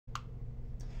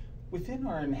Within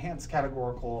our enhanced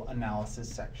categorical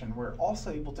analysis section, we're also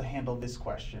able to handle this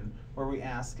question where we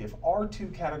ask if are two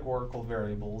categorical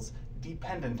variables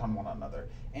dependent on one another.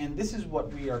 And this is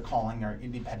what we are calling our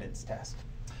independence test.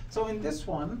 So in this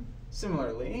one,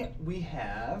 similarly, we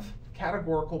have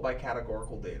categorical by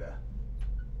categorical data.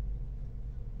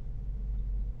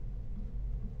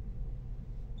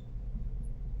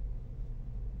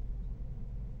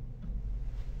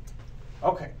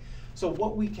 Okay, so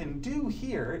what we can do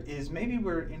here is maybe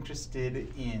we're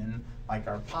interested in like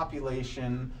our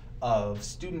population of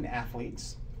student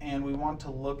athletes, and we want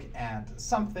to look at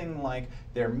something like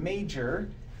their major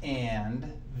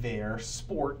and their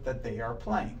sport that they are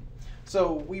playing.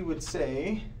 So we would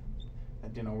say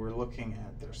that we're looking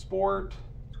at their sport,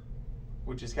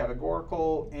 which is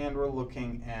categorical, and we're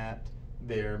looking at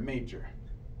their major.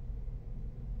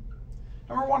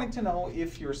 And we're wanting to know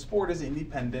if your sport is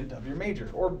independent of your major,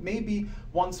 or maybe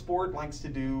one sport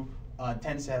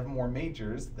tends to have more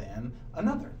majors than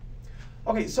another.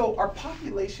 Okay, so our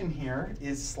population here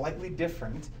is slightly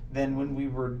different than when we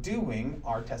were doing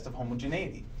our test of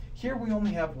homogeneity. Here we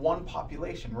only have one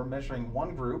population. We're measuring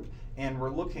one group and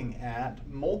we're looking at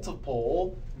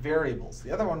multiple variables.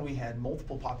 The other one we had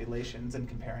multiple populations and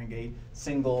comparing a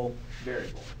single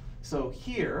variable. So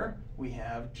here we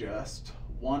have just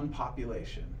one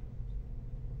population.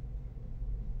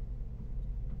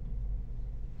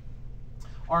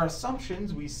 Our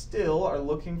assumptions, we still are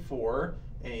looking for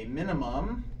a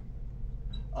minimum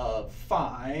of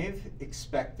 5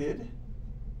 expected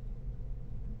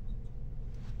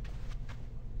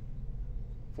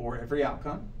for every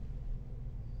outcome.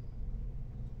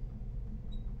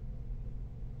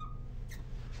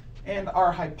 And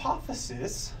our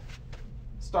hypothesis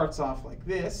starts off like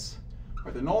this,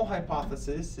 where the null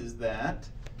hypothesis is that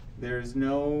there's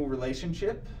no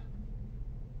relationship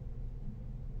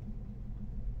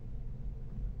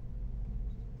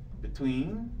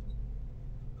between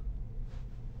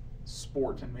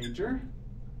sport and major.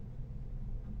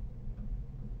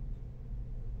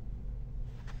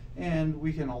 And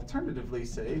we can alternatively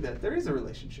say that there is a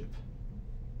relationship.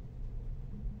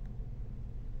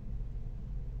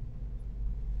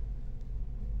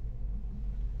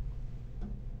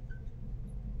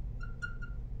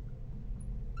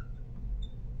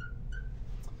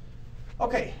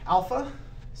 Okay, alpha,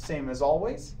 same as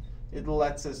always. It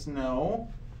lets us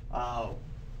know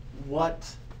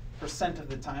what percent of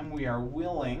the time we are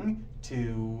willing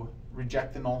to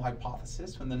reject the null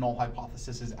hypothesis when the null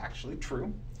hypothesis is actually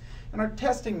true. And our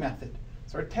testing method.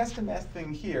 So our testing method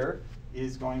here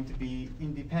is going to be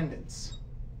independence.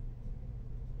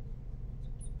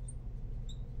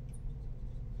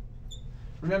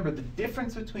 Remember, the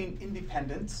difference between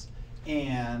independence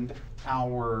and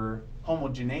our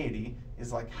homogeneity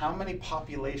is like how many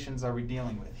populations are we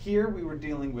dealing with. Here we were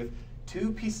dealing with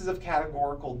 2 pieces of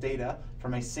categorical data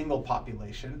from a single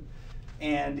population,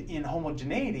 and in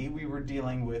homogeneity we were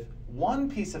dealing with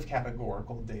 1 piece of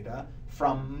categorical data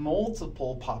from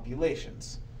multiple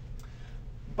populations.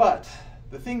 But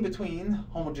the thing between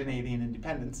homogeneity and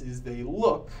independence is they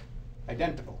look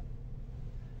identical.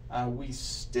 We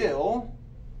still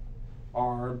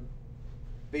are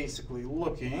basically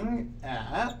looking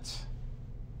at,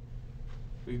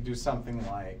 we do something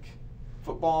like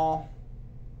football,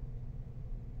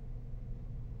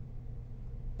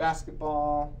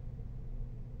 basketball,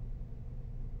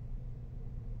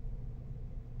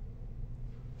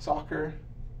 soccer,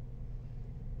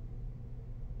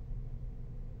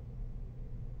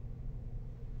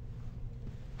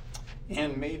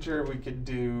 and major we could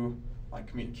do like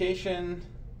communication,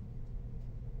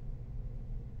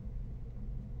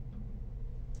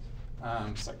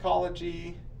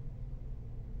 psychology,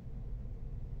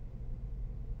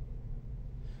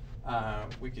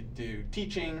 we could do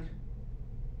teaching,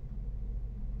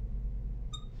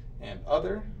 and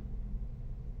other.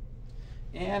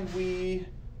 And we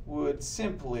would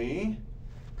simply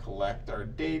collect our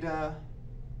data,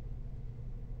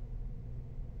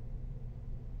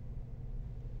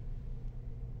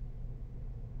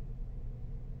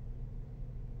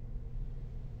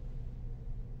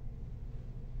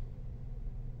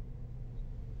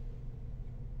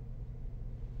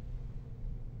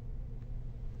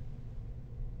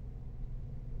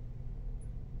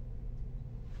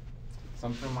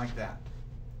 something like that.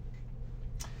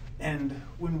 And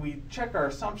when we check our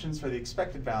assumptions for the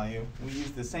expected value, we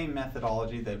use the same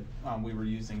methodology that we were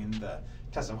using in the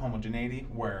test of homogeneity,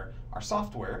 where our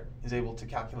software is able to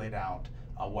calculate out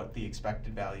what the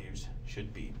expected values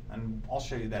should be. And I'll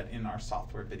show you that in our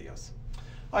software videos.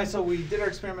 All right, so we did our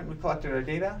experiment, we collected our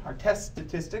data. Our test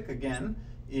statistic, again,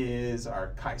 is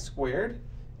our chi-squared.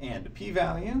 and a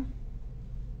p-value.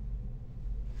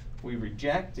 We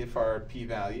reject if our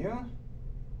p-value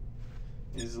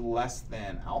is less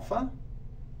than alpha.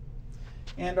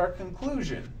 And our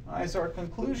conclusion. So our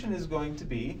conclusion is going to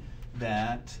be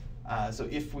that, so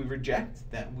if we reject,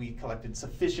 that we collected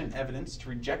sufficient evidence to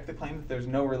reject the claim that there's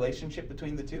no relationship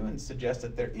between the two and suggest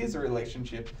that there is a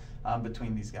relationship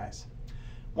between these guys.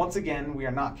 Once again, we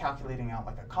are not calculating out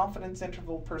like a confidence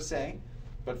interval per se,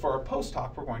 but for our post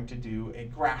hoc, we're going to do a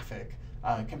graphic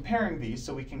comparing these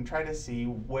so we can try to see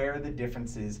where the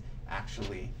differences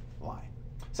actually lie.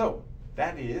 So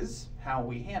that is how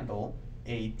we handle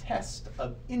a test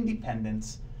of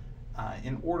independence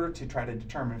in order to try to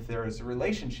determine if there is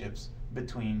relationships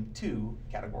between two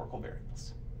categorical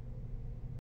variables.